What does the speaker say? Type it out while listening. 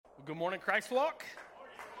Good morning, Christ Walk.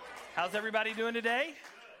 How's everybody doing today?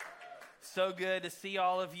 So good to see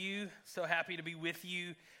all of you. So happy to be with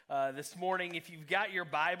you this morning. If you've got your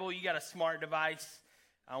Bible, you got a smart device,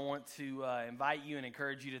 I want to invite you and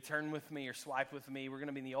encourage you to turn with me or swipe with me. We're going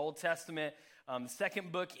to be in the Old Testament, the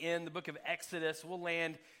second book in the book of Exodus. We'll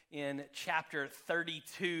land in chapter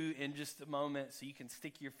 32 in just a moment, so you can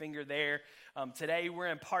stick your finger there. Today, we're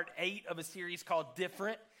in part 8 of a series called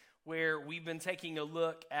Different, where we've been taking a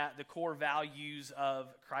look at the core values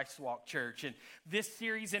of Christ Walk Church. And this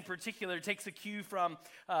series in particular takes a cue from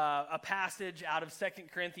a passage out of 2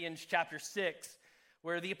 Corinthians chapter 6,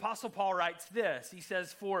 where the Apostle Paul writes this. He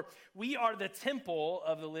says, "For we are the temple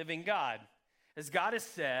of the living God. As God has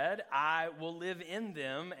said, I will live in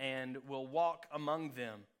them and will walk among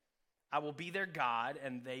them. I will be their God,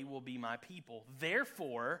 and they will be my people.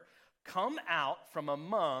 Therefore, come out from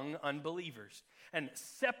among unbelievers and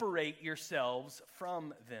separate yourselves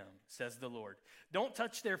from them, says the Lord. Don't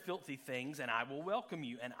touch their filthy things, and I will welcome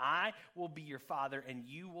you, and I will be your father, and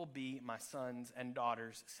you will be my sons and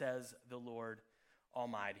daughters, says the Lord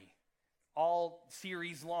Almighty." All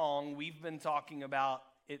series long, we've been talking about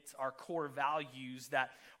it's our core values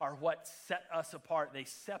that are what set us apart. They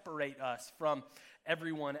separate us from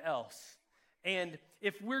everyone else. And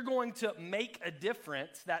if we're going to make a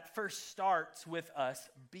difference, that first starts with us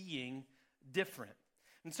being different.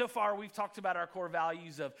 And so far, we've talked about our core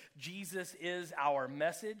values of Jesus is our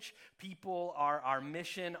message, people are our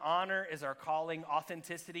mission, honor is our calling,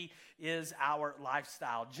 authenticity is our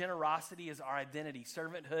lifestyle, generosity is our identity,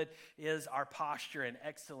 servanthood is our posture, and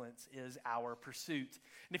excellence is our pursuit.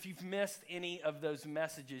 And if you've missed any of those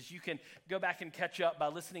messages, you can go back and catch up by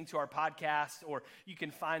listening to our podcast, or you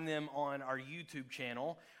can find them on our YouTube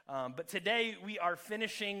channel. But today, we are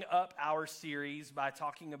finishing up our series by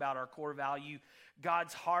talking about our core value.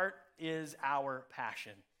 God's heart is our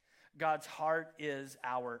passion. God's heart is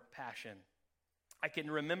our passion. I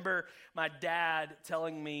can remember my dad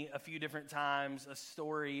telling me a few different times a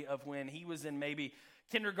story of when he was in maybe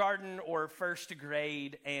kindergarten or first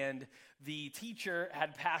grade, and the teacher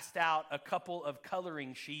had passed out a couple of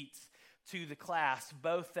coloring sheets to the class,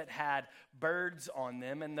 both that had birds on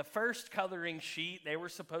them. And the first coloring sheet, they were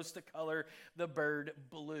supposed to color the bird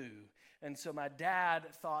blue. And so my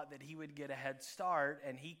dad thought that he would get a head start,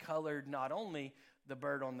 and he colored not only the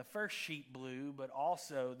bird on the first sheet blue, but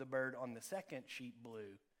also the bird on the second sheet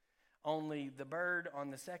blue. Only the bird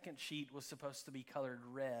on the second sheet was supposed to be colored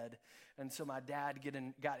red. And so my dad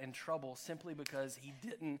got in trouble simply because he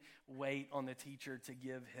didn't wait on the teacher to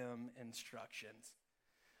give him instructions.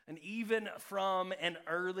 And even from an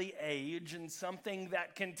early age, and something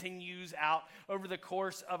that continues out over the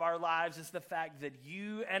course of our lives, is the fact that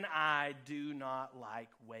you and I do not like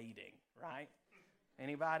waiting, right?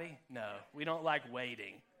 Anybody? No, we don't like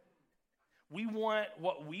waiting. We want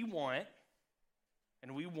what we want,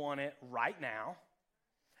 and we want it right now.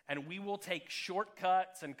 And we will take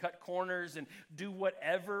shortcuts and cut corners and do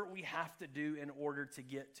whatever we have to do in order to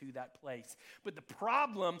get to that place. But the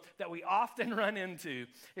problem that we often run into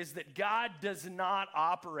is that God does not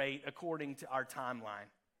operate according to our timeline.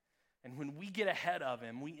 And when we get ahead of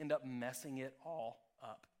him, we end up messing it all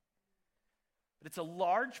up. But it's a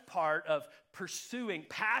large part of pursuing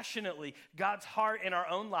passionately God's heart in our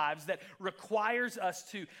own lives that requires us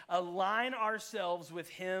to align ourselves with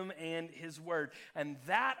him and his word. And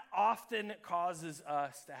that often causes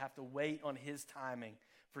us to have to wait on his timing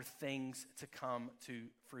for things to come to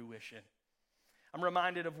fruition. I'm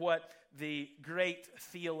reminded of what the great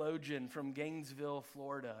theologian from Gainesville,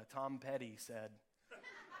 Florida, Tom Petty, said.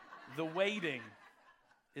 "The waiting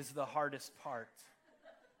is the hardest part."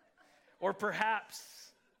 Or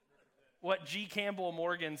perhaps what G. Campbell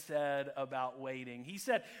Morgan said about waiting. He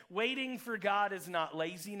said, "Waiting for God is not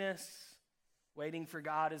laziness. Waiting for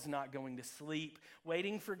God is not going to sleep.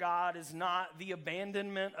 Waiting for God is not the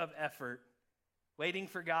abandonment of effort. Waiting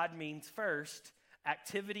for God means, first,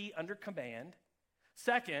 activity under command.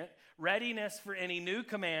 Second, readiness for any new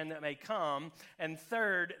command that may come. And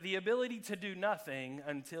third, the ability to do nothing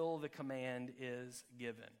until the command is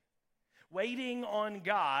given." Waiting on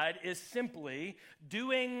God is simply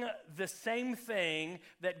doing the same thing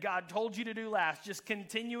that God told you to do last, just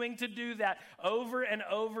continuing to do that over and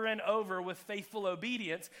over and over with faithful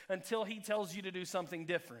obedience until he tells you to do something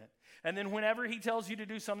different. And then whenever he tells you to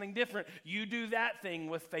do something different, you do that thing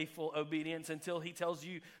with faithful obedience until he tells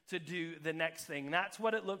you to do the next thing. That's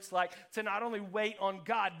what it looks like to not only wait on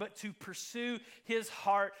God, but to pursue his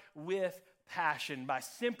heart with passion by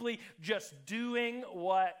simply just doing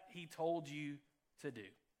what he told you to do.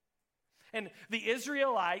 And the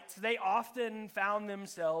Israelites, they often found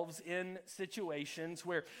themselves in situations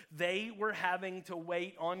where they were having to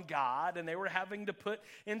wait on God, and they were having to put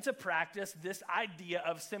into practice this idea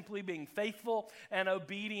of simply being faithful and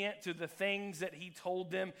obedient to the things that he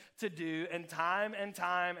told them to do. And time and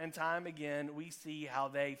time and time again, we see how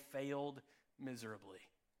they failed miserably,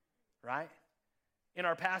 right? In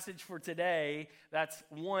our passage for today, that's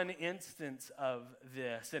one instance of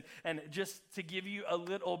this. And just to give you a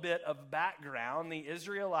little bit of background, the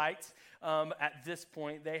Israelites, at this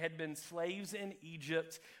point, they had been slaves in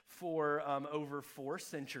Egypt for over 4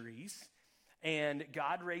 centuries. And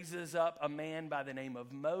God raises up a man by the name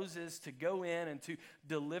of Moses to go in and to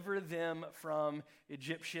deliver them from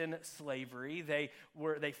Egyptian slavery. They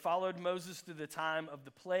followed Moses through the time of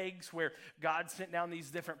the plagues, where God sent down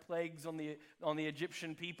these different plagues on the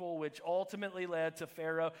Egyptian people, which ultimately led to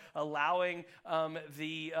Pharaoh allowing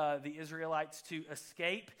the Israelites to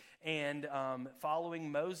escape. And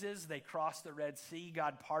following Moses, they crossed the Red Sea.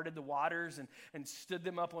 God parted the waters and stood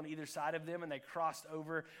them up on either side of them, and they crossed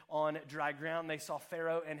over on dry ground. They saw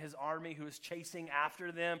Pharaoh and his army, who was chasing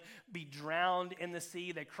after them, be drowned in the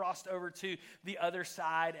sea. They crossed over to the other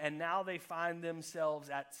side, and now they find themselves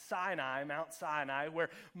at Sinai, Mount Sinai, where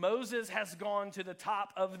Moses has gone to the top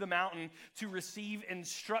of the mountain to receive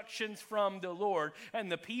instructions from the Lord.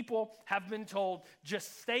 And the people have been told,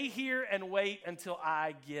 just stay here and wait until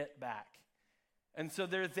I get back. And so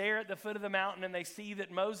they're there at the foot of the mountain, and they see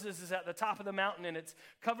that Moses is at the top of the mountain, and it's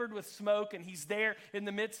covered with smoke, and he's there in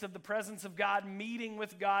the midst of the presence of God, meeting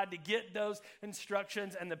with God to get those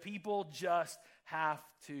instructions, and the people just have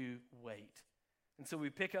to wait. And so we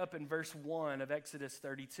pick up in verse 1 of Exodus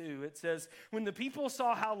 32. It says, when the people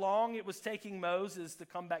saw how long it was taking Moses to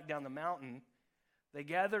come back down the mountain, they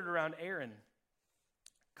gathered around Aaron.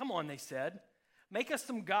 Come on, they said, make us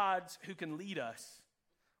some gods who can lead us.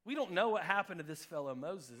 We don't know what happened to this fellow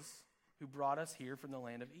Moses, who brought us here from the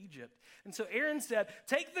land of Egypt. And so Aaron said,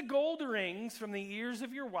 take the gold rings from the ears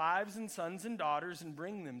of your wives and sons and daughters and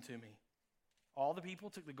bring them to me. All the people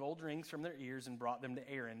took the gold rings from their ears and brought them to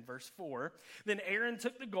Aaron. Verse 4, then Aaron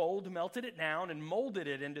took the gold, melted it down, and molded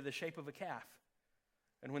it into the shape of a calf.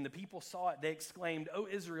 And when the people saw it, they exclaimed, O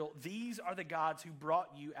Israel, these are the gods who brought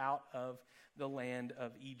you out of the land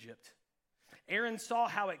of Egypt. Aaron saw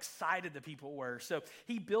how excited the people were, so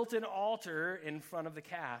he built an altar in front of the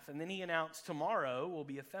calf, and then he announced, tomorrow will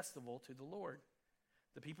be a festival to the Lord.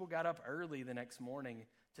 The people got up early the next morning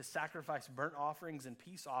to sacrifice burnt offerings and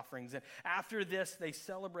peace offerings, and after this they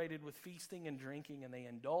celebrated with feasting and drinking, and they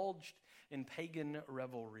indulged in pagan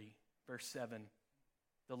revelry. Verse 7,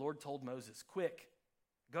 the Lord told Moses, quick,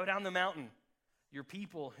 go down the mountain. Your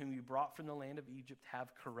people whom you brought from the land of Egypt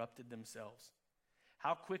have corrupted themselves.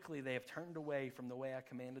 How quickly they have turned away from the way I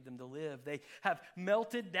commanded them to live. They have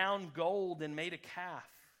melted down gold and made a calf,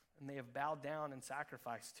 and they have bowed down and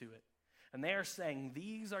sacrificed to it. And they are saying,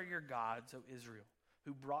 these are your gods, O Israel,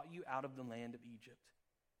 who brought you out of the land of Egypt.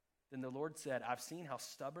 Then the Lord said, I've seen how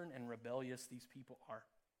stubborn and rebellious these people are.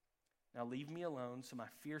 Now leave me alone so my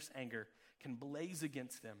fierce anger can blaze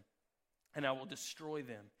against them, and I will destroy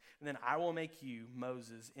them. And then I will make you,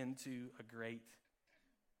 Moses, into a great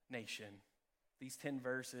nation. These 10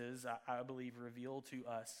 verses, I believe, reveal to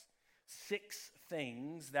us 6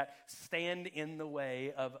 things that stand in the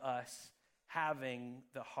way of us having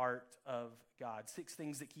the heart of God. 6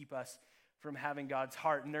 things that keep us from having God's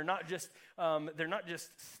heart. And they're not just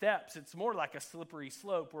steps. It's more like a slippery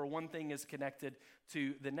slope where one thing is connected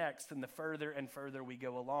to the next. And the further and further we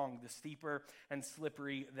go along, the steeper and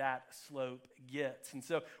slippery that slope gets. And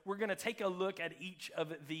so we're going to take a look at each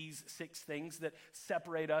of these 6 things that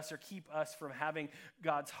separate us or keep us from having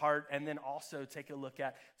God's heart, and then also take a look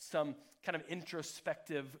at some kind of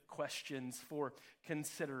introspective questions for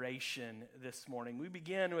consideration this morning. We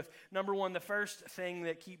begin with number 1. The first thing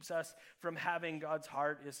that keeps us from having God's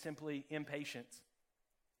heart is simply impatience.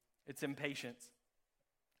 It's impatience.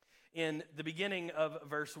 In the beginning of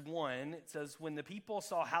verse 1, it says, when the people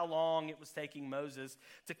saw how long it was taking Moses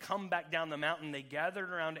to come back down the mountain, they gathered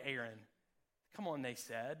around Aaron. Come on, they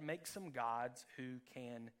said, make some gods who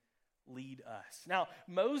can lead us. Now,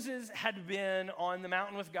 Moses had been on the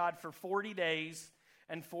mountain with God for 40 days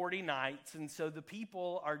and 40 nights, and so the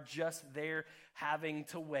people are just there having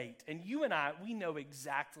to wait. And you and I, we know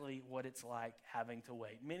exactly what it's like having to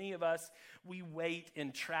wait. Many of us, we wait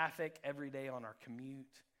in traffic every day on our commute,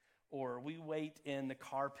 or we wait in the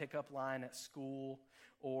car pickup line at school,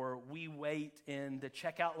 or we wait in the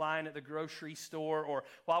checkout line at the grocery store, or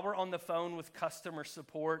while we're on the phone with customer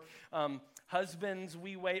support. Husbands,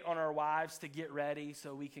 we wait on our wives to get ready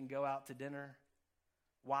so we can go out to dinner.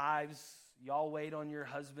 Wives, Y'all wait on your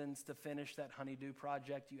husbands to finish that honeydew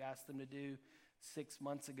project you asked them to do 6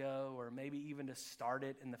 months ago, or maybe even to start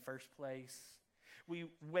it in the first place. We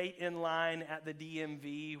wait in line at the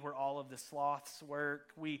DMV where all of the sloths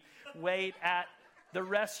work. We wait at the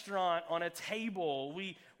restaurant on a table.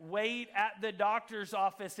 We wait at the doctor's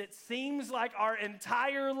office. It seems like our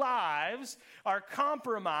entire lives are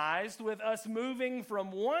compromised with us moving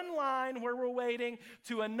from one line where we're waiting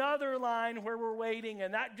to another line where we're waiting,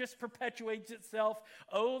 and that just perpetuates itself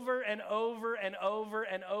over and over and over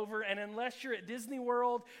and over. And unless you're at Disney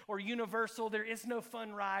World or Universal, there is no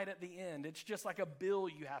fun ride at the end. It's just like a bill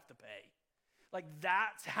you have to pay. Like,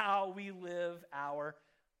 that's how we live our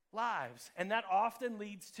lives. And that often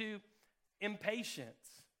leads to impatience,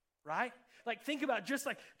 right? Like, think about just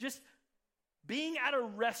being at a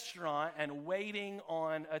restaurant and waiting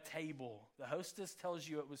on a table. The hostess tells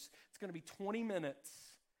you it's going to be 20 minutes.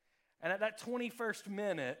 And at that 21st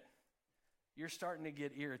minute, you're starting to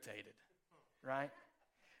get irritated, right?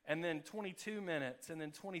 And then 22 minutes, and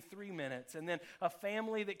then 23 minutes, and then a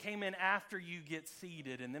family that came in after you get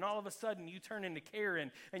seated, and then all of a sudden you turn into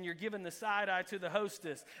Karen, and you're giving the side eye to the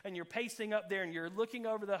hostess, and you're pacing up there, and you're looking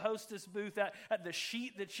over the hostess booth at the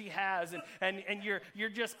sheet that she has, and you're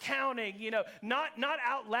just counting, not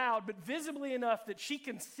out loud, but visibly enough that she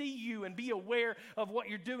can see you and be aware of what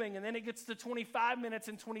you're doing. And then it gets to 25 minutes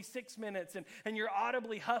and 26 minutes, and you're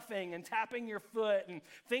audibly huffing and tapping your foot, and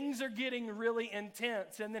things are getting really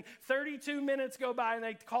intense. And then 32 minutes go by and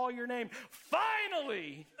they call your name.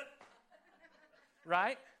 Finally!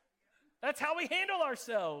 Right? That's how we handle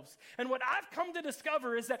ourselves. And what I've come to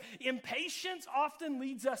discover is that impatience often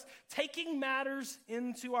leads us taking matters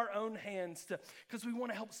into our own hands because we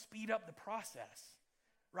want to help speed up the process.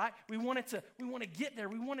 Right? We want to get there.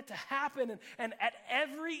 We want it to happen. And at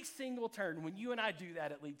every single turn, when you and I do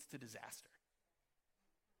that, it leads to disaster.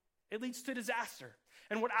 It leads to disaster.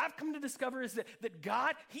 And what I've come to discover is that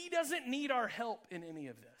God, He doesn't need our help in any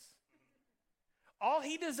of this. All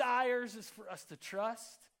He desires is for us to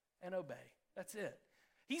trust and obey. That's it.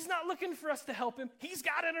 He's not looking for us to help Him. He's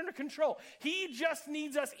got it under control. He just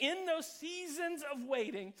needs us in those seasons of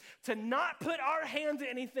waiting to not put our hand to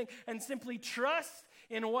anything and simply trust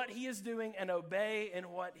in what He is doing and obey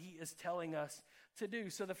in what He is telling us to do.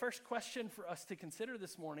 So the first question for us to consider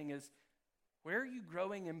this morning is, where are you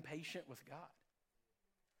growing impatient with God?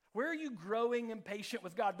 Where are you growing impatient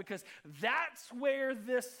with God? Because that's where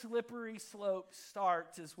this slippery slope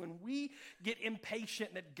starts, is when we get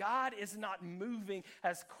impatient that God is not moving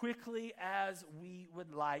as quickly as we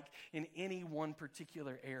would like in any one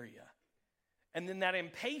particular area. And then that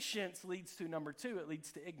impatience leads to number two, it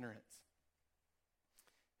leads to ignorance.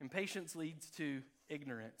 Impatience leads to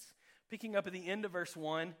ignorance. Picking up at the end of verse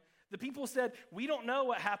 1, the people said, "We don't know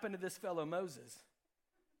what happened to this fellow Moses,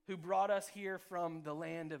 who brought us here from the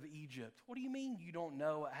land of Egypt." What do you mean you don't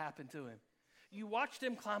know what happened to him? You watched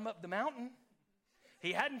him climb up the mountain.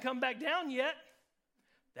 He hadn't come back down yet.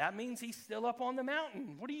 That means he's still up on the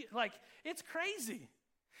mountain. It's crazy.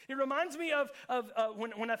 It reminds me of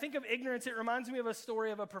when I think of ignorance, it reminds me of a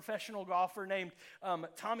story of a professional golfer named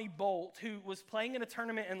Tommy Bolt, who was playing in a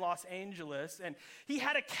tournament in Los Angeles. And he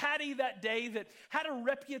had a caddy that day that had a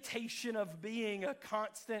reputation of being a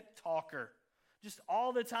constant talker. Just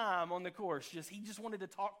all the time on the course. He just wanted to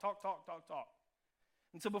talk.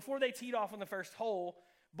 And so before they teed off on the first hole,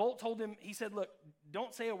 Bolt told him, he said, "Look,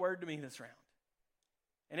 don't say a word to me this round.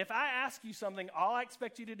 And if I ask you something, all I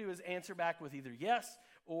expect you to do is answer back with either yes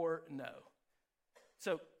or no."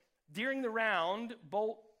 So during the round,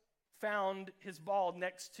 Bolt found his ball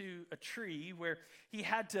next to a tree where he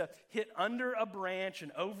had to hit under a branch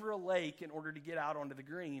and over a lake in order to get out onto the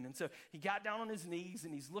green. And so he got down on his knees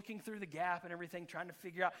and he's looking through the gap and everything, trying to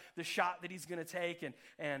figure out the shot that he's going to take.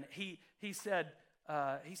 And he said,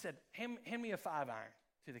 hand me a 5-iron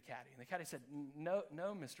to the caddy. And the caddy said, no,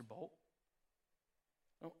 Mr. Bolt.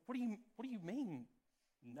 What do you mean,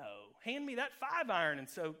 no? Hand me that 5-iron. And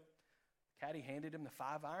so caddy handed him the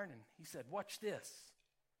 5-iron and he said, "Watch this."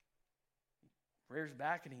 He rears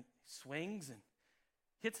back and he swings and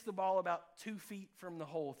hits the ball about 2 feet from the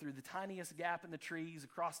hole through the tiniest gap in the trees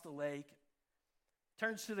across the lake.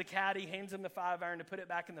 Turns to the caddy, hands him the 5-iron to put it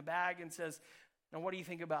back in the bag and says, "Now what do you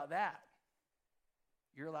think about that?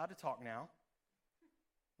 You're allowed to talk now."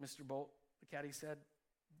 "Mr. Bolt," the caddy said,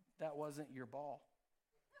 "that wasn't your ball."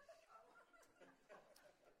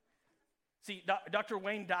 See, Dr.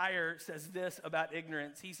 Wayne Dyer says this about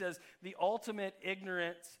ignorance. He says, the ultimate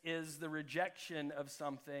ignorance is the rejection of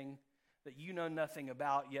something that you know nothing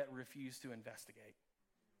about yet refuse to investigate.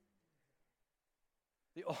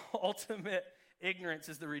 The ultimate Ignorance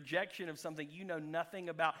is the rejection of something you know nothing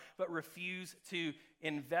about, but refuse to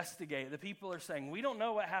investigate. The people are saying, we don't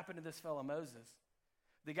know what happened to this fellow Moses,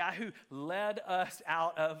 the guy who led us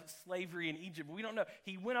out of slavery in Egypt. We don't know.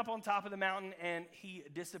 He went up on top of the mountain and he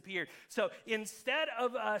disappeared. So instead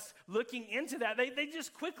of us looking into that, they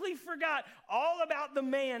just quickly forgot all about the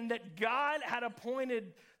man that God had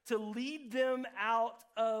appointed to lead them out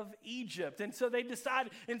of Egypt. And so they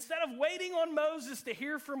decided, instead of waiting on Moses to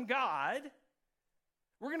hear from God,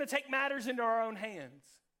 we're going to take matters into our own hands.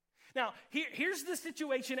 Now, here's the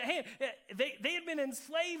situation at hand. They had been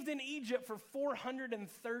enslaved in Egypt for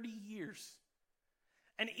 430 years.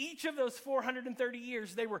 And each of those 430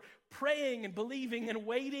 years, they were praying and believing and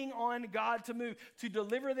waiting on God to move, to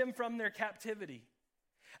deliver them from their captivity.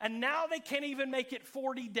 And now they can't even make it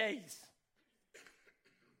 40 days.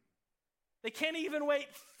 They can't even wait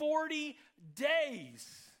 40 days.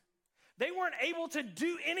 They weren't able to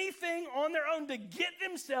do anything on their own to get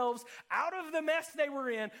themselves out of the mess they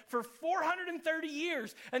were in for 430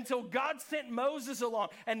 years until God sent Moses along.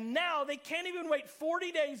 And now they can't even wait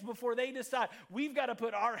 40 days before they decide, we've got to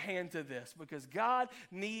put our hand to this because God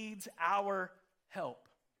needs our help.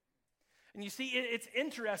 And you see, it's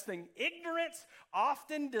interesting. Ignorance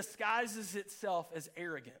often disguises itself as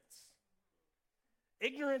arrogance.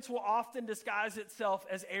 Ignorance will often disguise itself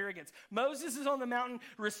as arrogance. Moses is on the mountain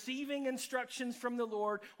receiving instructions from the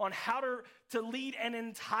Lord on how to lead an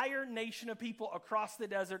entire nation of people across the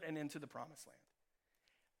desert and into the promised land.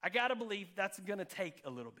 I got to believe that's going to take a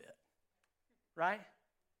little bit, right?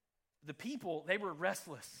 The people, they were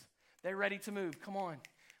restless. They're ready to move. Come on,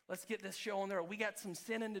 let's get this show on the road. We got some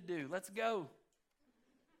sinning to do. Let's go.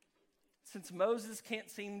 Since Moses can't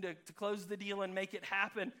seem to close the deal and make it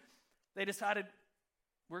happen, they decided,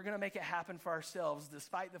 we're going to make it happen for ourselves,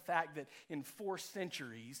 despite the fact that in 4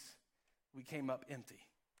 centuries, we came up empty.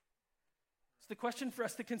 So the question for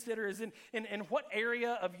us to consider is, in what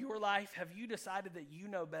area of your life have you decided that you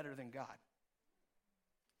know better than God?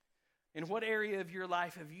 In what area of your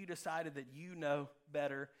life have you decided that you know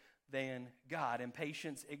better than God?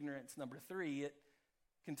 Impatience, ignorance, number 3, it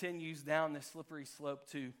continues down this slippery slope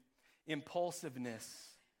to impulsiveness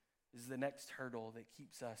is the next hurdle that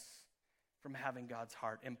keeps us from having God's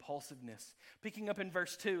heart. Impulsiveness. Picking up in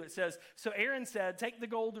verse 2, it says, so Aaron said, take the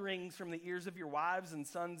gold rings from the ears of your wives and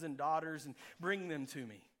sons and daughters and bring them to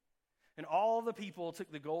me. And all the people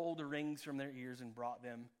took the gold rings from their ears and brought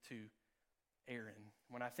them to Aaron.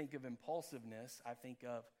 When I think of impulsiveness, I think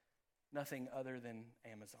of nothing other than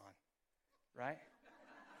Amazon, right?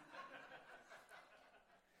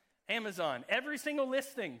 Amazon, every single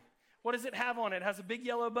listing. What does it have on it? It has a big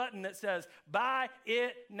yellow button that says, buy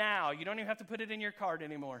it now. You don't even have to put it in your cart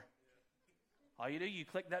anymore. All you do, you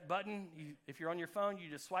click that button. If you're on your phone, you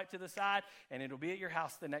just swipe to the side, and it'll be at your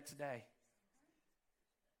house the next day.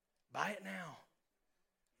 Buy it now.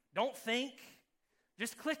 Don't think.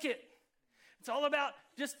 Just click it. It's all about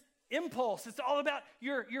just impulse. It's all about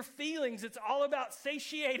your feelings. It's all about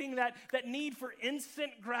satiating that need for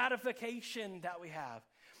instant gratification that we have.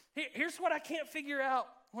 Here's what I can't figure out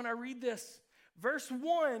when I read this. Verse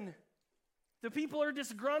 1, the people are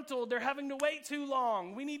disgruntled. They're having to wait too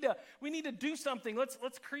long. We need to do something. Let's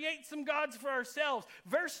create some gods for ourselves.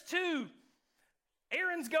 Verse 2,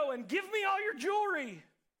 Aaron's going, give me all your jewelry.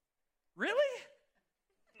 Really?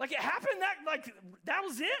 Like it happened that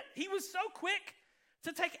was it? He was so quick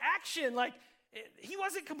to take action. He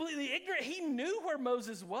wasn't completely ignorant. He knew where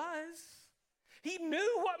Moses was. He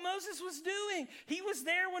knew what Moses was doing. He was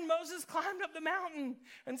there when Moses climbed up the mountain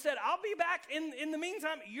and said, I'll be back in the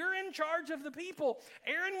meantime. You're in charge of the people.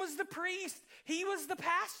 Aaron was the priest. He was the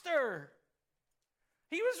pastor.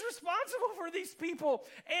 He was responsible for these people.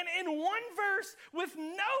 And in one verse, with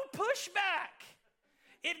no pushback,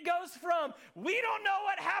 it goes from, we don't know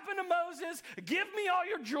what happened to Moses. Give me all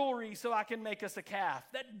your jewelry so I can make us a calf.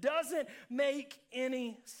 That doesn't make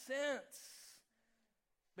any sense.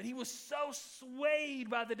 But he was so swayed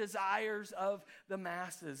by the desires of the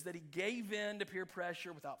masses that he gave in to peer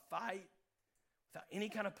pressure without fight, without any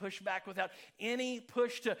kind of pushback, without any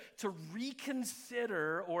push to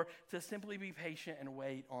reconsider or to simply be patient and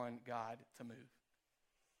wait on God to move.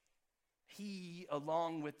 He,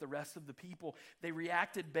 along with the rest of the people, they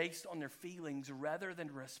reacted based on their feelings rather than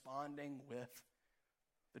responding with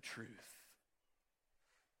the truth.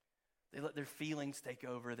 They let their feelings take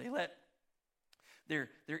over. They let their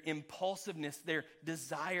impulsiveness, their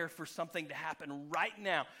desire for something to happen right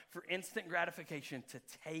now, for instant gratification, to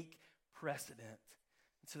take precedent.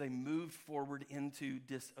 And so they moved forward into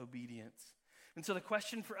disobedience. And so the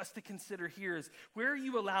question for us to consider here is, where are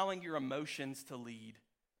you allowing your emotions to lead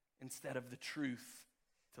instead of the truth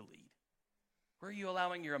to lead? Where are you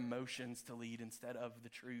allowing your emotions to lead instead of the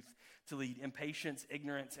truth to lead? Impatience,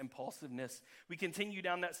 ignorance, impulsiveness. We continue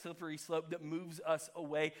down that slippery slope that moves us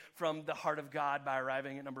away from the heart of God by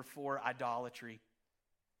arriving at number 4, idolatry.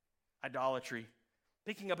 Idolatry.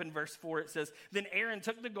 Picking up in verse 4, it says, "Then Aaron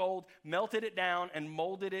took the gold, melted it down, and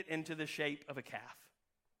molded it into the shape of a calf.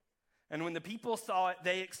 And when the people saw it,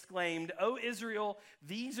 they exclaimed, 'O Israel,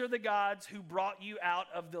 these are the gods who brought you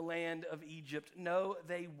out of the land of Egypt.' No,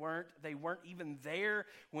 they weren't. They weren't even there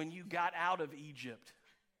when you got out of Egypt."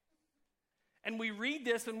 And we read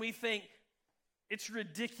this and we think it's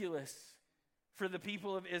ridiculous for the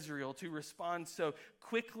people of Israel to respond so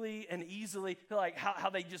quickly and easily, like how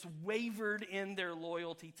they just wavered in their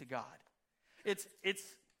loyalty to God. It's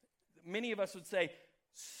many of us would say,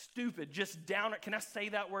 stupid, just downright. Can I say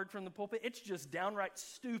that word from the pulpit? It's just downright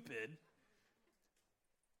stupid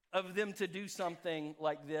of them to do something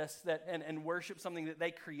like this and worship something that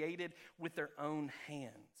they created with their own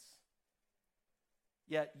hands.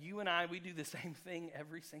 Yet you and I, we do the same thing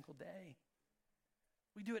every single day.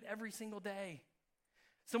 We do it every single day.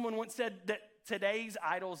 Someone once said that today's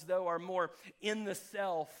idols, though, are more in the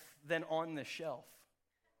self than on the shelf.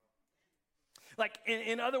 Like,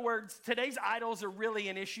 in other words, today's idols are really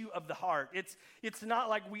an issue of the heart. It's not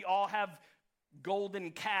like we all have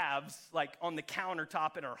golden calves, like, on the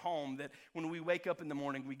countertop in our home that when we wake up in the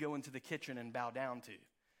morning, we go into the kitchen and bow down to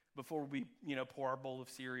before we, pour our bowl of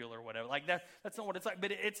cereal or whatever. Like, that's not what it's like.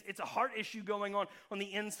 But it's a heart issue going on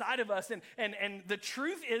the inside of us. And the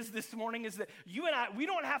truth is this morning is that you and I, we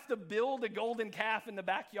don't have to build a golden calf in the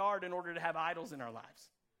backyard in order to have idols in our lives.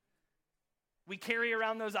 We carry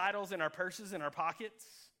around those idols in our purses, in our pockets.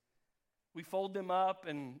 We fold them up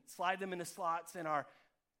and slide them into slots in our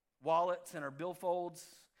wallets and our billfolds.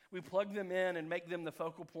 We plug them in and make them the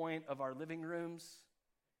focal point of our living rooms.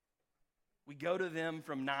 We go to them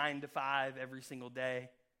from 9 to 5 every single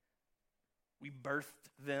day. We birthed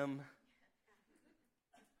them.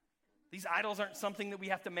 These idols aren't something that we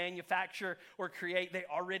have to manufacture or create. They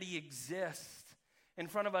already exist in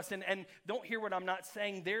front of us. And don't hear what I'm not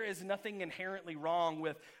saying. There is nothing inherently wrong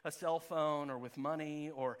with a cell phone or with money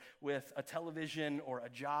or with a television or a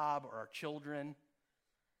job or our children.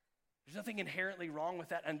 There's nothing inherently wrong with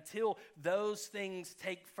that until those things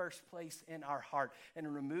take first place in our heart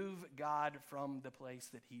and remove God from the place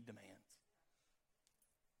that he demands.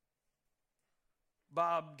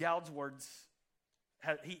 Bob Goudswords,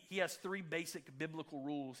 he has 3 basic biblical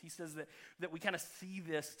rules. He says that we kind of see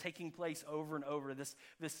this taking place over and over, this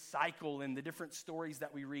cycle in the different stories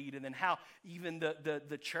that we read, and then how even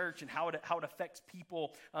the church and how it affects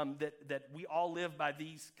people, that we all live by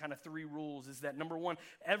these kind of 3 rules. Is that number 1,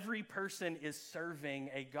 every person is serving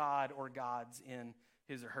a god or gods in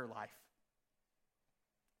his or her life.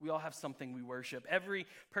 We all have something we worship. Every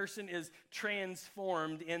person is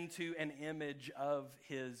transformed into an image of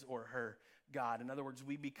his or her God. In other words,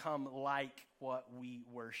 we become like what we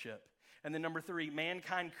worship. And then number 3,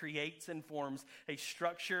 mankind creates and forms a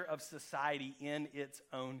structure of society in its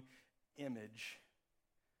own image.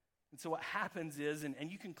 And so what happens is,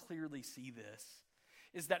 and you can clearly see this,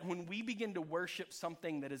 is that when we begin to worship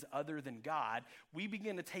something that is other than God, we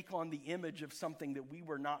begin to take on the image of something that we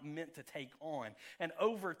were not meant to take on. And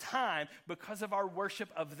over time, because of our worship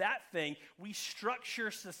of that thing, we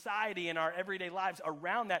structure society in our everyday lives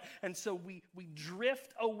around that. And so we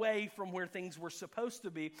drift away from where things were supposed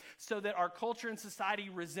to be so that our culture and society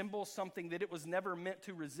resembles something that it was never meant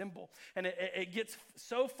to resemble. And it gets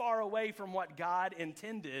so far away from what God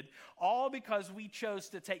intended, all because we chose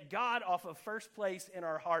to take God off of first place in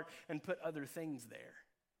our heart and put other things there.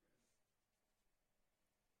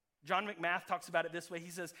 John McMath talks about it this way. He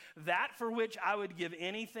says, "That for which I would give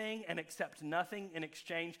anything and accept nothing in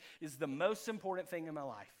exchange is the most important thing in my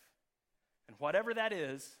life. And whatever that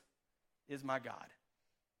is my God.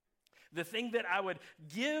 The thing that I would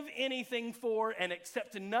give anything for and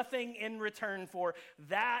accept nothing in return for,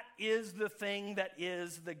 that is the thing that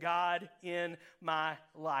is the God in my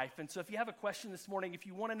life." And so if you have a question this morning, if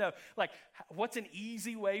you want to know, like, what's an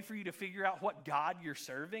easy way for you to figure out what God you're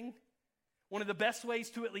serving? One of the best ways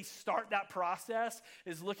to at least start that process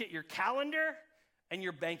is look at your calendar and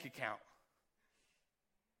your bank account.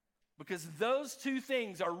 Because those 2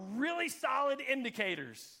 things are really solid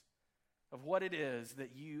indicators of what it is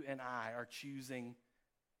that you and I are choosing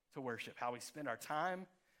to worship, how we spend our time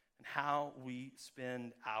and how we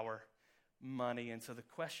spend our money. And so the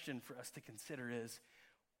question for us to consider is,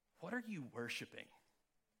 what are you worshiping,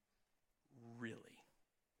 really?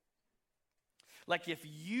 Like, if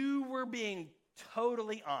you were being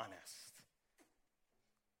totally honest,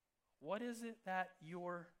 what is it that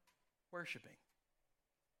you're worshiping?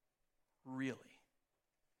 Really?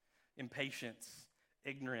 Impatience,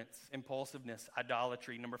 ignorance, impulsiveness,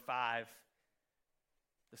 idolatry. Number 5,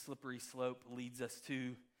 the slippery slope leads us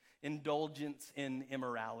to indulgence in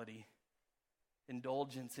immorality.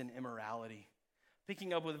 Indulgence in immorality.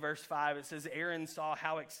 Picking up with verse 5, it says, Aaron saw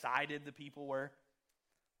how excited the people were,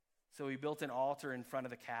 so he built an altar in front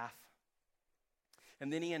of the calf.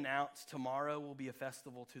 And then he announced, tomorrow will be a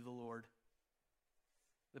festival to the Lord.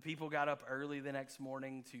 The people got up early the next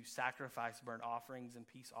morning to sacrifice burnt offerings and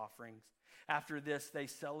peace offerings. After this, they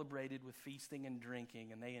celebrated with feasting and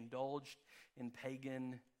drinking, and they indulged in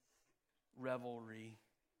pagan revelry.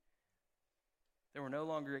 They were no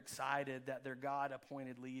longer excited that their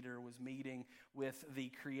God-appointed leader was meeting with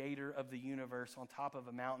the creator of the universe on top of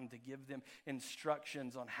a mountain to give them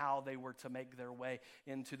instructions on how they were to make their way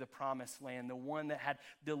into the promised land, the one that had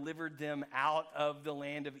delivered them out of the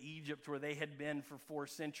land of Egypt where they had been for 4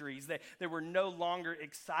 centuries. They were no longer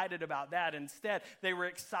excited about that. Instead, they were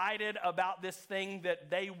excited about this thing that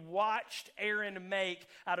they watched Aaron make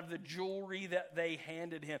out of the jewelry that they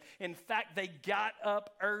handed him. In fact, they got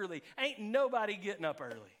up early. Ain't nobody getting up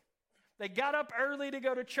early. They got up early to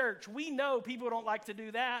go to church. We know people don't like to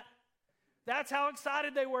do that. That's how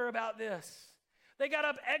excited they were about this. They got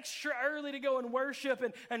up extra early to go and worship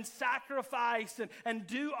and sacrifice and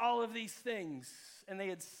do all of these things. And they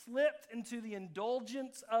had slipped into the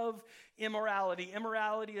indulgence of immorality.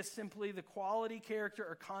 Immorality is simply the quality, character,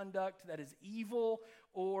 or conduct that is evil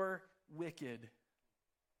or wicked.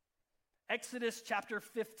 Exodus chapter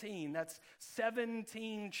 15, that's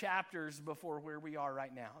 17 chapters before where we are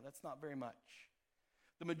right now. That's not very much.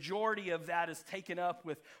 The majority of that is taken up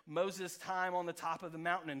with Moses' time on the top of the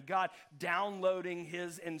mountain and God downloading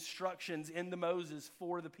his instructions into Moses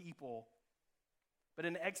for the people. But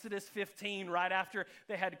in Exodus 15, right after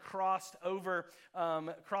they had crossed through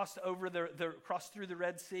the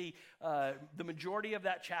Red Sea, the majority of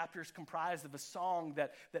that chapter is comprised of a song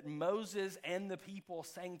that Moses and the people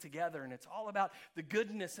sang together. And it's all about the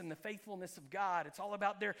goodness and the faithfulness of God. It's all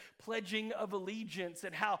about their pledging of allegiance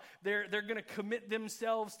and how they're going to commit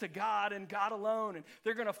themselves to God and God alone. And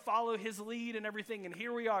they're going to follow his lead and everything. And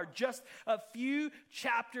here we are, just a few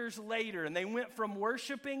chapters later. And they went from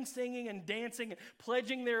worshiping, singing, and dancing, and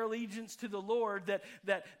pledging their allegiance to the Lord,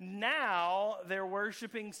 that now they're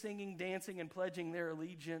worshiping, singing, dancing, and pledging their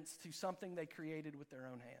allegiance to something they created with their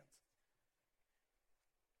own hands.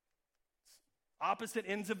 Opposite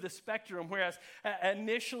ends of the spectrum, whereas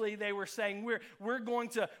initially they were saying we're going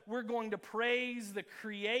to praise the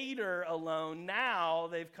Creator alone. Now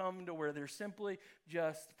they've come to where they're simply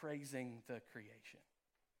just praising the creation.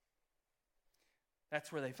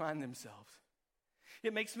 That's where they find themselves.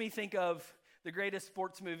 It makes me think of the greatest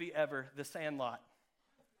sports movie ever, The Sandlot,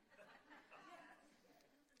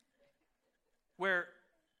 where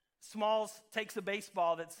Smalls takes a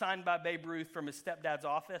baseball that's signed by Babe Ruth from his stepdad's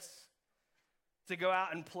office to go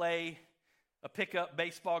out and play a pickup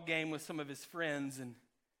baseball game with some of his friends, and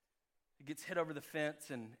he gets hit over the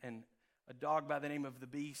fence, and a dog by the name of the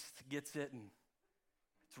Beast gets it, and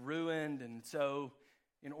it's ruined. And so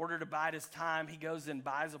in order to bide his time, he goes and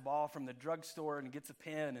buys a ball from the drugstore and gets a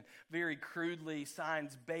pen and very crudely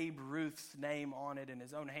signs Babe Ruth's name on it in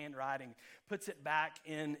his own handwriting, puts it back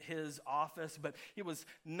in his office. But it was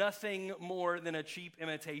nothing more than a cheap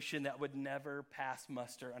imitation that would never pass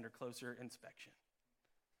muster under closer inspection.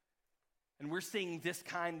 And we're seeing this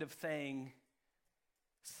kind of thing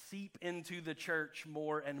seep into the church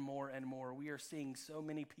more and more and more. We are seeing so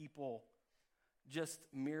many people just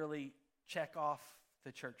merely check off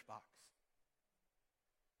the church box.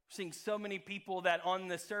 We're seeing so many people that on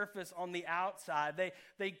the surface, on the outside,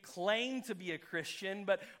 they claim to be a Christian,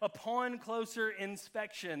 but upon closer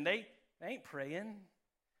inspection, they ain't praying.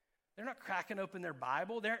 They're not cracking open their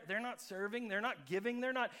Bible. They're not serving. They're not giving.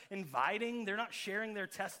 They're not inviting. They're not sharing their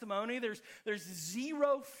testimony. There's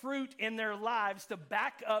zero fruit in their lives to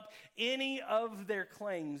back up any of their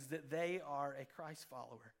claims that they are a Christ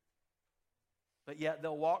follower. But yet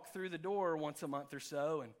they'll walk through the door once a month or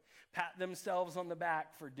so and pat themselves on the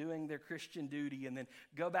back for doing their Christian duty and then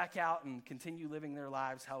go back out and continue living their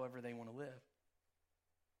lives however they want to live.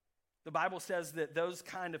 The Bible says that those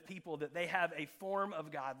kind of people, that they have a form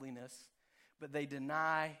of godliness, but they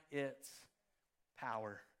deny its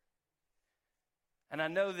power. And I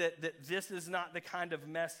know that this is not the kind of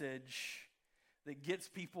message that gets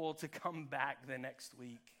people to come back the next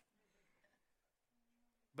week.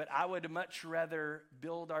 But I would much rather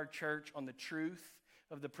build our church on the truth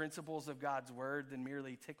of the principles of God's word than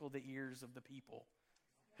merely tickle the ears of the people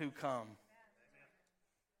who come.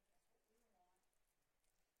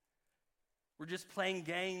 We're just playing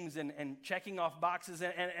games and checking off boxes.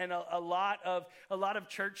 And a lot of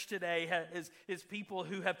church today is people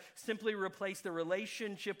who have simply replaced the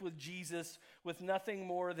relationship with Jesus with nothing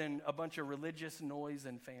more than a bunch of religious noise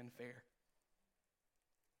and fanfare.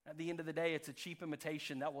 At the end of the day, it's a cheap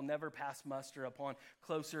imitation that will never pass muster upon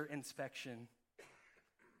closer inspection.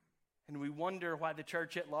 And we wonder why the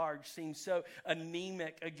church at large seems so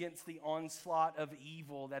anemic against the onslaught of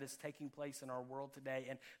evil that is taking place in our world today.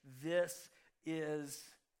 And this is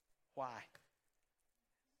why.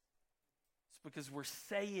 It's because we're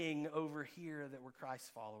saying over here that we're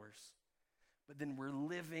Christ followers, but then we're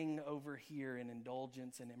living over here in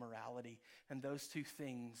indulgence and immorality. And those two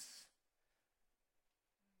things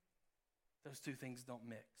don't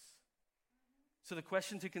mix. So the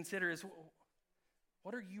question to consider is,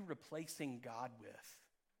 what are you replacing God with?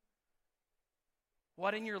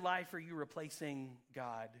 What in your life are you replacing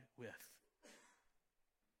God with?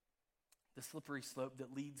 The slippery slope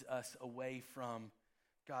that leads us away from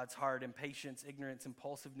God's heart: impatience, ignorance,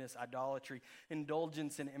 impulsiveness, idolatry,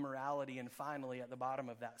 indulgence, and immorality. And finally, at the bottom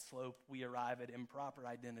of that slope, we arrive at improper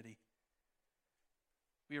identity.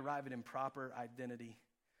 We arrive at improper identity.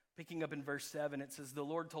 Picking up in verse 7, it says, "The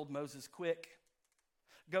Lord told Moses, 'Quick,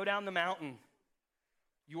 go down the mountain.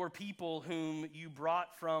 Your people whom you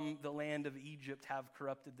brought from the land of Egypt have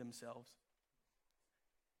corrupted themselves.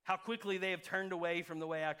 How quickly they have turned away from the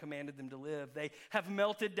way I commanded them to live. They have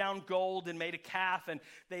melted down gold and made a calf, and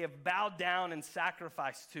they have bowed down and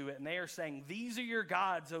sacrificed to it. And they are saying, these are your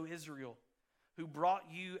gods, O Israel, who brought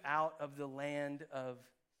you out of the land of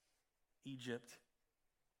Egypt.'"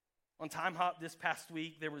 On Time Hop this past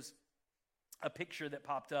week, there was a picture that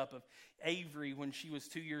popped up of Avery when she was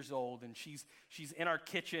 2 years old, and she's in our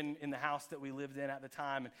kitchen in the house that we lived in at the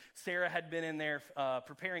time, and Sarah had been in there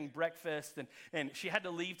preparing breakfast, and she had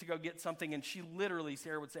to leave to go get something, and she literally,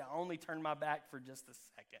 Sarah would say, "I only turned my back for just a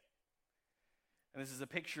second." And this is a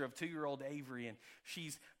picture of 2-year-old Avery, and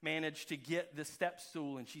she's managed to get the step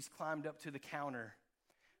stool, and she's climbed up to the counter.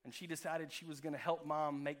 And she decided she was going to help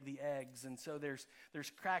Mom make the eggs. And so there's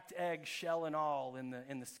cracked egg shell and all in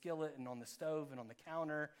the skillet and on the stove and on the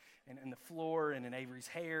counter and in the floor and in Avery's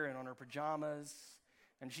hair and on her pajamas.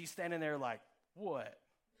 And she's standing there like, "What?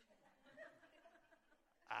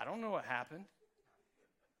 I don't know what happened."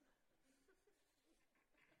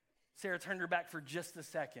 Sarah turned her back for just a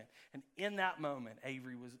second. And in that moment,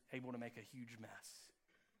 Avery was able to make a huge mess.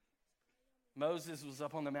 Moses was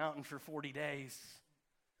up on the mountain for 40 days.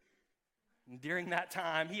 And during that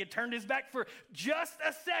time, he had turned his back for just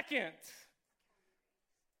a second.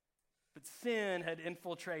 But sin had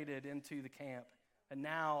infiltrated into the camp, and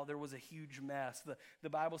now there was a huge mess. The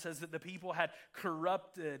Bible says that the people had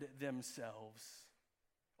corrupted themselves.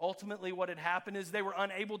 Ultimately, what had happened is they were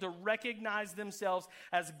unable to recognize themselves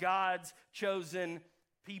as God's chosen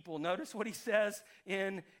people. Notice what he says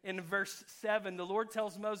in verse 7. The Lord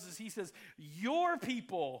tells Moses, he says, "Your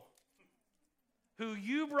people, who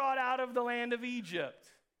you brought out of the land of Egypt."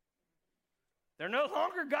 They're no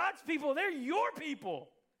longer God's people. They're your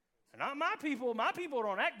people. They're not my people. My people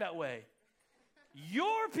don't act that way.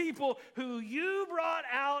 Your people who you brought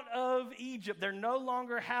out of Egypt. They no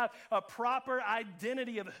longer have a proper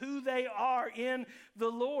identity of who they are in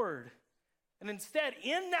the Lord. And instead,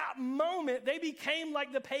 in that moment, they became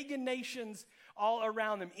like the pagan nations all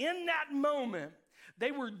around them. In that moment,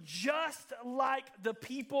 they were just like the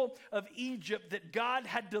people of Egypt that God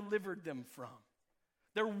had delivered them from.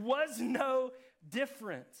 There was no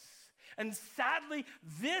difference. And sadly,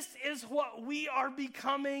 this is what we are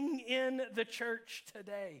becoming in the church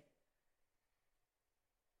today.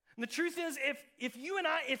 And the truth is, if you and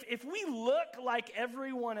I, if we look like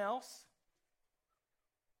everyone else,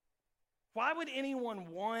 why would anyone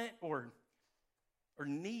want or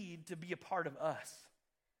need to be a part of us?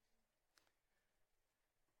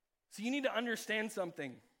 So you need to understand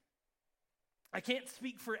something. I can't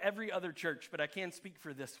speak for every other church, but I can speak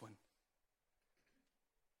for this one.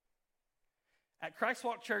 At Christ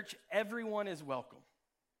Walk Church, everyone is welcome.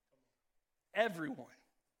 Everyone.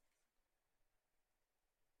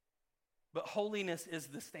 But holiness is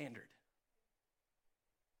the standard.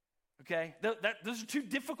 Okay? Those are two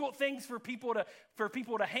difficult things for people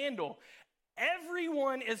to handle.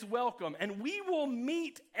 Everyone is welcome, and we will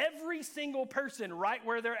meet every single person right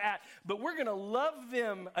where they're at, but we're going to love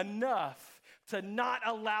them enough to not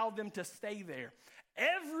allow them to stay there.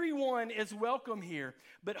 Everyone is welcome here,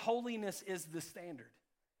 but holiness is the standard.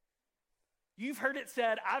 You've heard it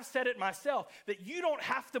said, I've said it myself, that you don't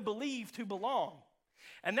have to believe to belong.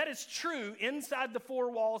 And that is true inside the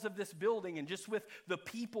four walls of this building and just with the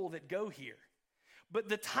people that go here. But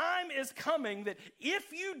the time is coming that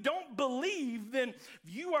if you don't believe, then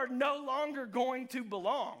you are no longer going to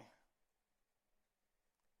belong.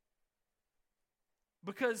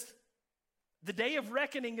 Because the day of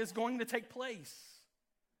reckoning is going to take place.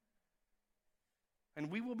 And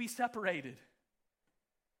we will be separated.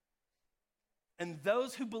 And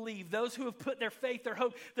those who believe, those who have put their faith, their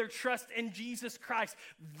hope, their trust in Jesus Christ,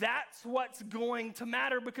 that's what's going to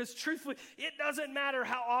matter. Because truthfully, it doesn't matter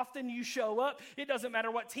how often you show up. It doesn't matter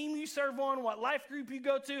what team you serve on, what life group you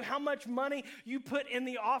go to, how much money you put in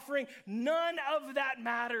the offering. None of that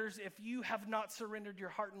matters if you have not surrendered your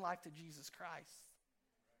heart and life to Jesus Christ.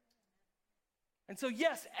 And so,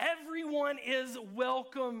 yes, everyone is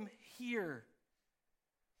welcome here.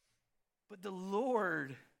 But the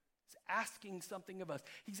Lord is asking something of us.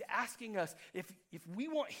 He's asking us, if we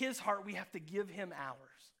want his heart, we have to give him ours.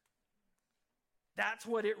 That's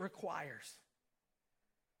what it requires.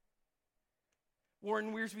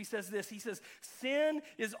 Warren Wiersbe says this. He says, sin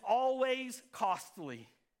is always costly.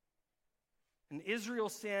 And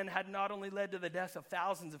Israel's sin had not only led to the death of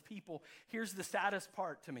thousands of people. Here's the saddest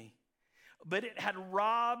part to me. But it had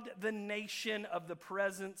robbed the nation of the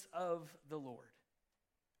presence of the Lord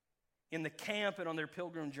in the camp and on their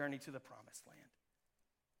pilgrim journey to the promised land.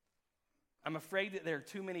 I'm afraid that there are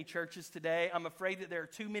too many churches today. I'm afraid that there are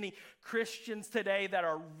too many Christians today that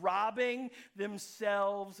are robbing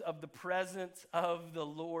themselves of the presence of the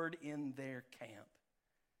Lord in their camp.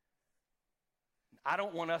 I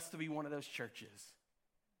don't want us to be one of those churches.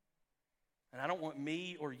 And I don't want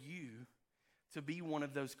me or you to be one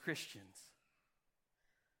of those Christians.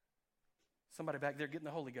 Somebody back there getting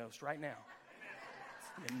the Holy Ghost right now.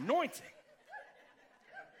 It's the anointing.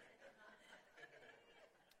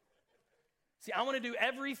 See, I want to do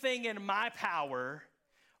everything in my power,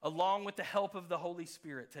 along with the help of the Holy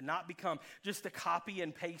Spirit, to not become just a copy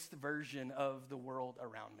and paste version of the world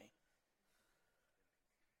around me.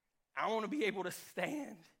 I want to be able to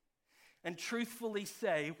stand and truthfully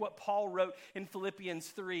say what Paul wrote in Philippians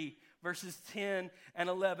 3, verses 10 and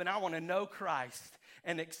 11. I want to know Christ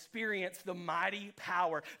and experience the mighty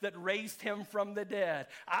power that raised him from the dead.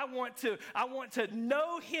 I want to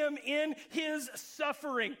know him in his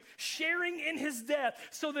suffering, sharing in his death,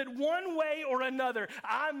 so that one way or another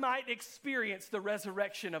I might experience the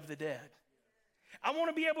resurrection of the dead. I want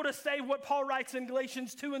to be able to say what Paul writes in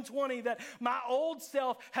Galatians 2:20, that my old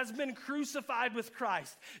self has been crucified with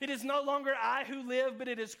Christ. It is no longer I who live, but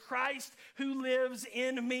it is Christ who lives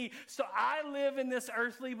in me. So I live in this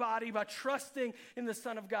earthly body by trusting in the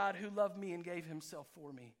Son of God who loved me and gave himself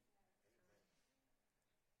for me.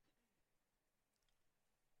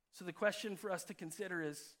 So the question for us to consider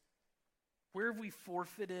is, where have we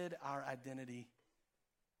forfeited our identity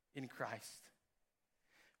in Christ?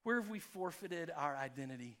 Where have we forfeited our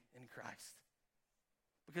identity in Christ?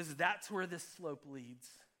 Because that's where this slope leads.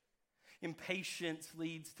 Impatience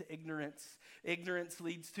leads to ignorance. Ignorance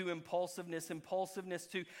leads to impulsiveness. Impulsiveness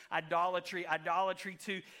to idolatry. Idolatry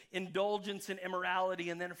to indulgence and immorality.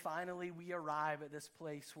 And then finally we arrive at this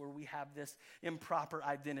place where we have this improper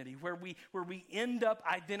identity, where we end up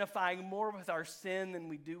identifying more with our sin than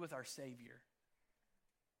we do with our Savior.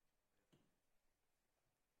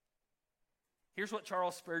 Here's what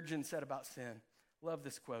Charles Spurgeon said about sin. Love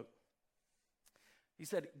this quote. He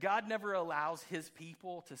said, God never allows his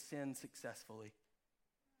people to sin successfully.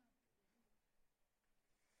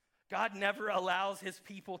 God never allows his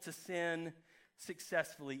people to sin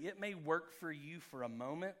successfully. It may work for you for a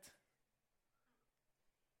moment,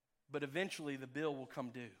 but eventually the bill will come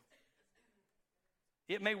due.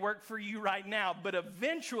 It may work for you right now, but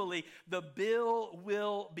eventually the bill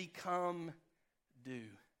will become due.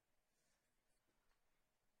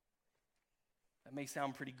 That may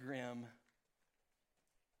sound pretty grim,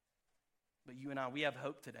 but you and I, we have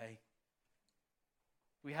hope today.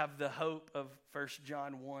 We have the hope of 1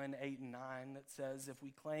 John 1, 8 and 9 that says, if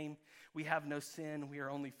we claim we have no sin, we are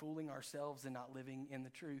only fooling ourselves and not living in the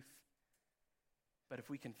truth. But if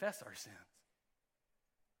we confess our sins,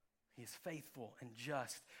 he is faithful and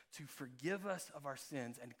just to forgive us of our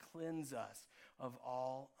sins and cleanse us of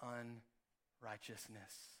all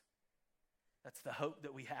unrighteousness. That's the hope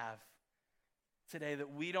that we have today,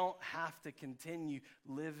 that we don't have to continue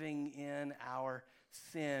living in our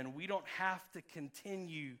sin. We don't have to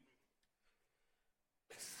continue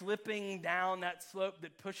slipping down that slope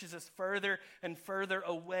that pushes us further and further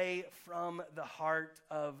away from the heart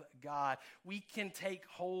of God. We can take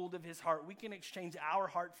hold of his heart. We can exchange our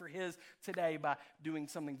heart for his today by doing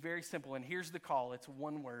something very simple. And here's the call. It's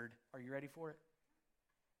one word. Are you ready for it?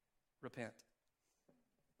 Repent.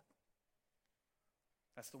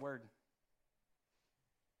 That's the word.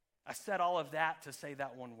 I said all of that to say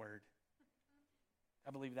that one word.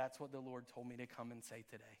 I believe that's what the Lord told me to come and say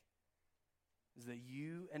today, is that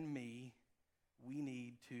you and me, we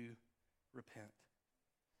need to repent.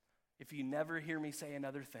 If you never hear me say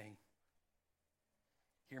another thing,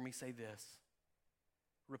 hear me say this: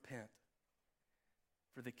 repent,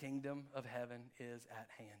 for the kingdom of heaven is at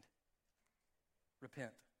hand.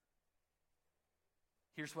 Repent.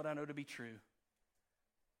 Here's what I know to be true.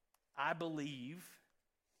 I believe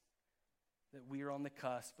that we are on the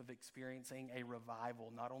cusp of experiencing a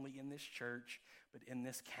revival, not only in this church, but in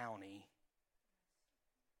this county.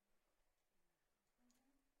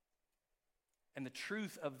 And the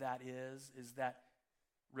truth of that is that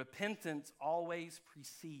repentance always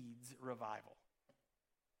precedes revival.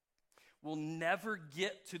 We'll never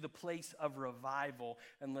get to the place of revival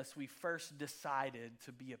unless we first decided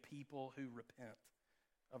to be a people who repent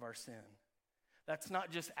of our sin. That's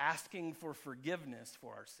not just asking for forgiveness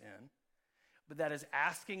for our sin, but that is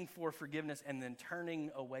asking for forgiveness and then turning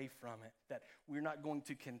away from it, that we're not going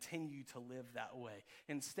to continue to live that way.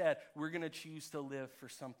 Instead, we're going to choose to live for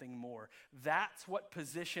something more. That's what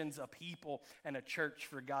positions a people and a church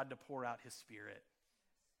for God to pour out his Spirit.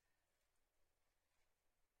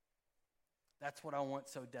 That's what I want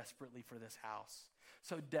so desperately for this house,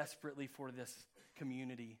 so desperately for this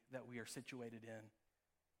community that we are situated in.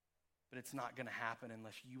 But it's not going to happen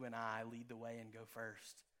unless you and I lead the way and go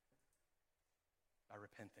first by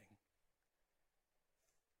repenting.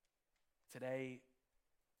 Today,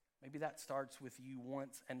 maybe that starts with you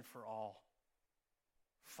once and for all,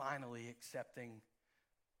 finally accepting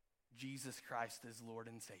Jesus Christ as Lord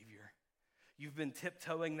and Savior. You've been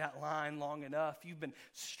tiptoeing that line long enough. You've been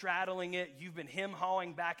straddling it. You've been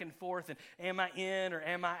hem-hawing back and forth. And am I in or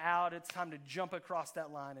am I out? It's time to jump across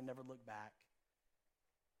that line and never look back.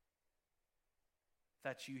 If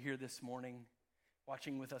that's you here this morning,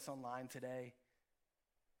 watching with us online today,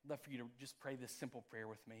 I'd love for you to just pray this simple prayer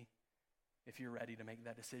with me if you're ready to make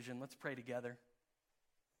that decision. Let's pray together.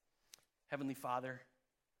 Heavenly Father,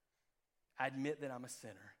 I admit that I'm a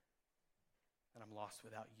sinner and I'm lost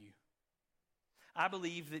without you. I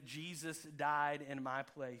believe that Jesus died in my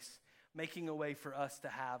place, making a way for us to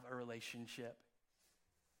have a relationship.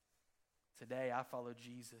 Today, I follow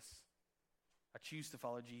Jesus. I choose to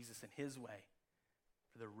follow Jesus in his way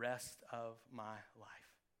for the rest of my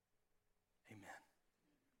life. Amen.